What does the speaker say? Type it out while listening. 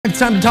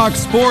time to talk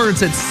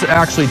sports. It's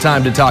actually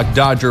time to talk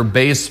Dodger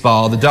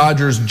baseball. The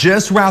Dodgers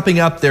just wrapping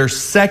up their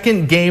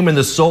second game in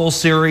the Seoul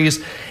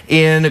series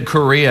in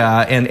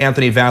Korea, and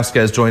Anthony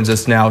Vasquez joins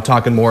us now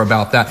talking more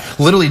about that.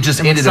 Literally just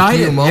ended a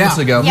few moments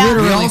ago. Yeah.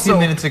 Literally a few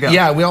minutes ago.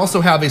 Yeah, we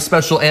also have a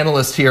special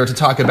analyst here to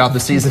talk about the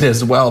season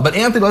as well. But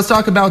Anthony, let's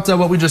talk about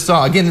what we just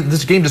saw. Again,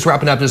 this game just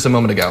wrapping up just a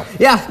moment ago.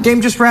 Yeah,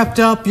 game just wrapped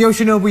up.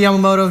 Yoshinobu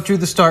Yamamoto drew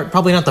the start.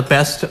 Probably not the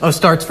best of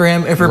starts for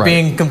him, if we're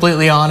being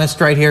completely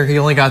honest. Right here, he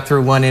only got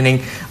through one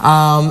inning.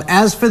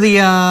 As for the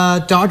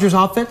Dodgers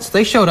offense,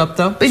 they showed up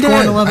though. They did.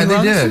 11 runs.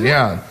 They did,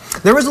 yeah.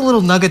 There was a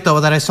little nugget though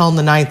that I saw in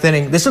the 9th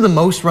inning. This is the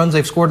most runs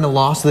they've scored in a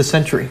loss of the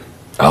century.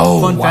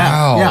 Oh, Fun fact.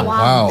 wow. Yeah.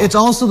 Wow. It's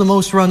also the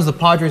most runs the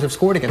Padres have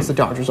scored against the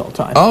Dodgers all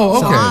time. Oh,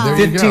 okay. So,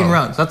 there you 15 go.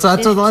 runs. That's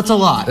a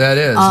lot. That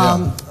is,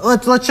 yeah.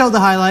 Let's show the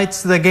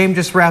highlights. The game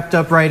just wrapped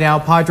up right now.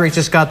 Padres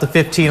just got the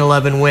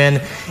 15-11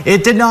 win.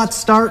 It did not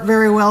start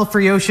very well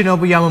for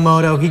Yoshinobu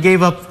Yamamoto. He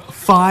gave up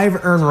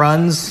 5 earned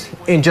runs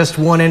in just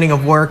 1 inning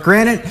of work.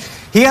 Granted,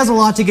 he has a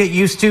lot to get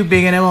used to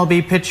being an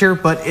MLB pitcher,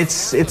 but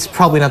it's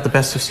probably not the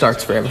best of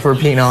starts for him, if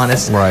we're being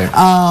honest. Right.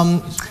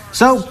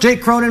 So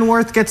Jake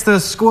Cronenworth gets the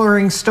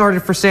scoring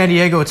started for San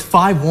Diego. It's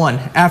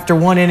 5-1 after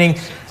 1 inning.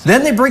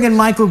 Then they bring in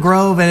Michael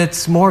Grove, and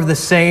it's more of the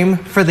same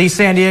for the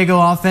San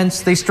Diego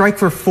offense. They strike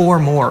for 4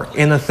 more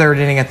in the 3rd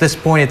inning. At this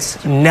point, it's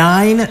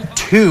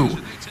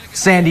 9-2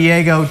 San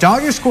Diego.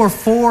 Dodgers score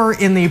 4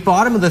 in the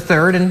bottom of the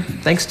 3rd, and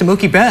thanks to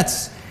Mookie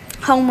Betts.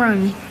 Home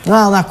run.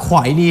 Well, not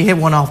quite. He hit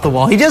one off the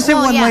wall. He just hit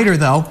one later,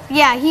 though.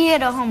 Yeah, he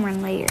hit a home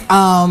run later.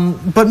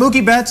 But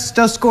Mookie Betts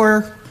does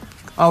score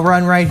a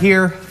run right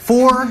here.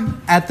 4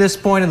 at this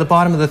point in the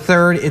bottom of the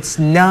 3rd. It's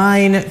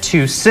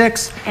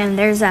 9-6. And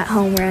there's that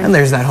home run. And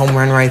there's that home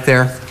run right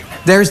there.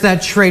 There's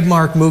that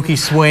trademark Mookie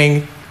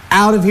swing.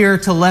 Out of here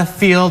to left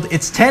field.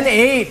 It's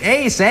 10-8.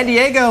 Hey, San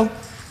Diego.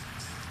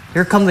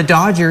 Here come the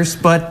Dodgers,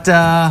 but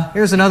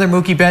here's another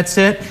Mookie Betts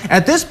hit.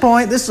 At this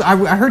point, I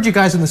heard you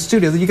guys in the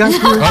studio. You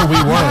guys were,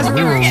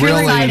 we were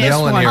really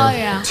yelling here. Oh,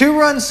 yeah.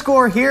 2-run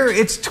score here.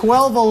 It's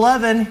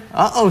 12-11.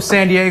 Uh-oh,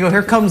 San Diego.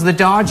 Here comes the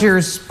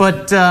Dodgers,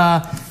 but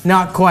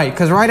not quite.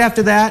 Because right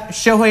after that,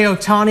 Shohei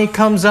Ohtani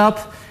comes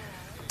up,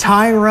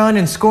 tying run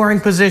in scoring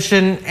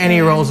position, and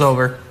he rolls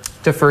over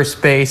to first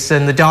base.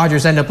 And the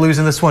Dodgers end up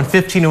losing this one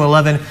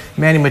 15-11.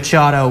 Manny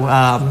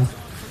Machado,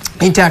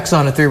 he tacks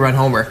on a 3-run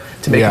homer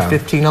to make it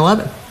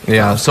 15-11.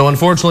 Yeah, so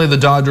unfortunately the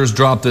Dodgers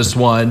dropped this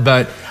one,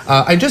 but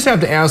I just have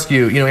to ask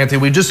you,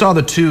 Anthony, we just saw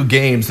the 2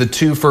 games, the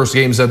 2 first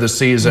games of the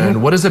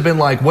season. What has it been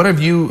like? What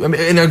have you,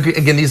 and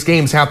again, these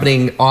games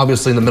happening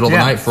obviously in the middle of the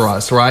night for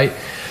us, right?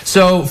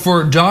 So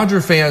for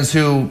Dodger fans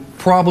who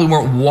probably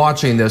weren't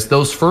watching this,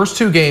 those first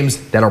 2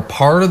 games that are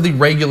part of the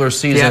regular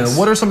season,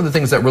 what are some of the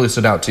things that really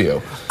stood out to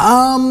you?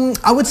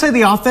 I would say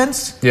the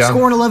offense.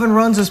 Scoring 11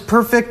 runs is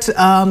perfect.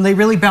 They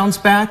really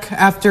bounced back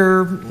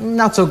after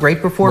not so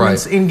great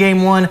performance in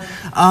game 1.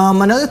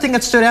 Another thing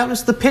that stood out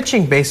is the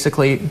pitching,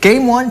 basically.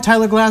 Game 1,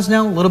 Tyler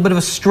Glasnow, a little bit of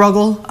a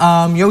struggle.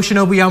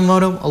 Yoshinobu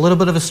Yamamoto, a little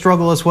bit of a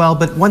struggle as well.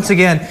 But once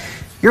again,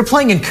 you're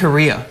playing in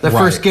Korea, the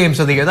first games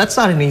of the year. That's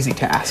not an easy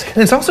task. And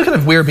it's also kind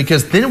of weird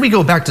because then we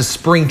go back to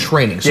spring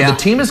training. So the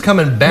team is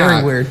coming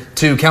back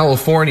to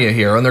California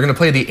here, and they're going to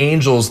play the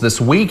Angels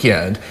this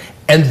weekend.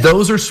 And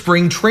those are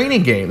spring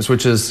training games,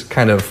 which is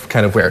kind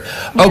of weird.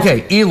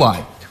 Okay,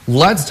 Eli,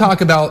 let's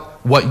talk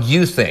about what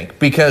you think,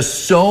 because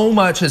so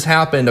much has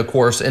happened, of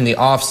course, in the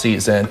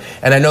offseason.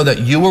 And I know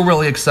that you were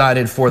really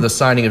excited for the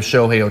signing of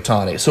Shohei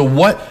Ohtani. So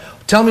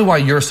tell me why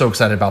you're so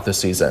excited about this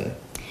season.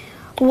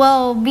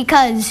 Well,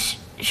 because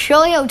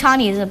Shohei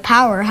Ohtani is a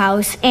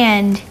powerhouse,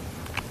 and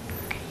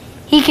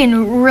he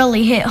can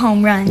really hit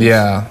home runs.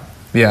 Yeah.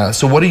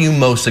 So what are you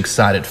most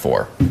excited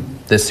for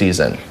this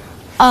season?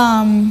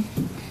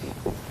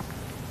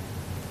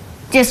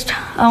 Just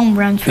home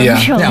runs from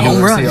Shohei. Yeah,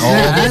 home runs.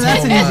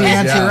 That's an easy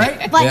answer,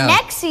 right? But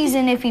next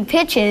season, if he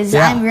pitches,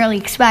 I'm really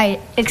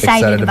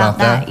excited about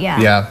that.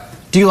 Yeah.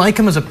 Do you like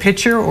him as a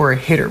pitcher or a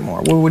hitter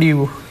more? What do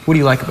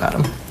you like about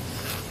him?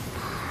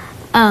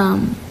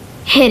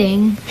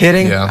 Hitting.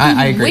 Yeah.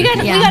 I agree. We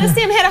got to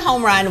see him hit a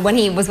home run when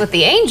he was with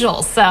the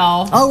Angels. So.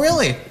 Oh,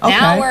 really? Okay.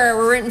 Now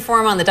we're rooting for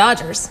him on the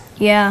Dodgers.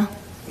 Yeah.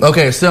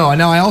 Okay, so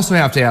now I also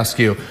have to ask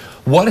you,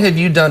 what have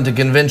you done to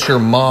convince your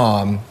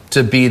mom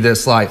to be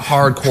this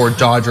hardcore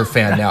Dodger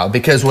fan now?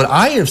 Because what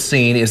I have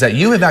seen is that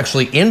you have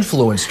actually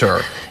influenced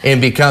her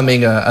in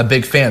becoming a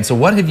big fan. So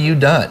what have you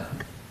done?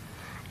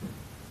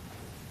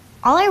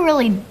 All I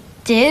really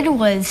did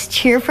was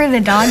cheer for the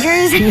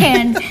Dodgers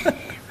and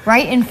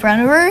right in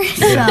front of her.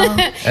 So.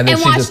 And then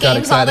she watch just got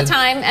games all the excited?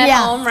 time at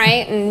home,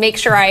 right? And make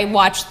sure I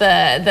watch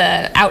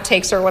the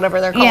outtakes or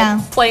whatever they're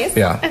called. Plays.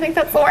 Yeah. I think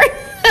that's the word.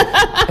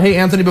 Hey,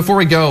 Anthony, before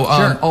we go,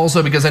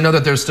 also because I know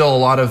that there's still a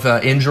lot of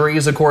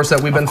injuries, of course,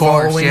 that we've been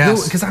following.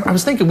 Because I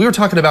was thinking, we were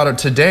talking about it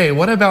today.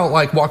 What about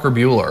Walker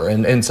Buehler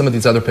and some of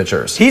these other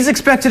pitchers? He's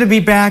expected to be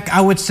back,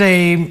 I would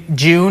say,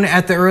 June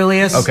at the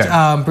earliest. Okay.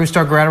 Bruce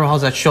Dargratto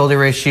has that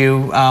shoulder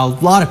issue. A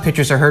lot of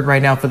pitchers are hurt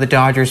right now for the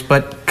Dodgers,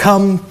 but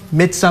come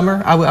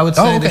midsummer, I would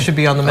say they should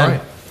be on the mend.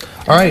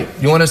 All right.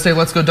 You want to say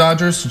let's go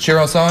Dodgers to cheer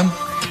us on?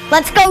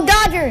 Let's go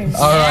Dodgers.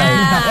 All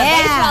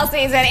right. Baseball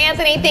season.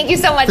 Anthony, thank you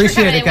so much for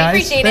coming in. We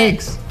appreciate it.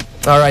 Thanks.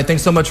 All right.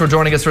 Thanks so much for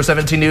joining us for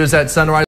 17 News at Sunrise.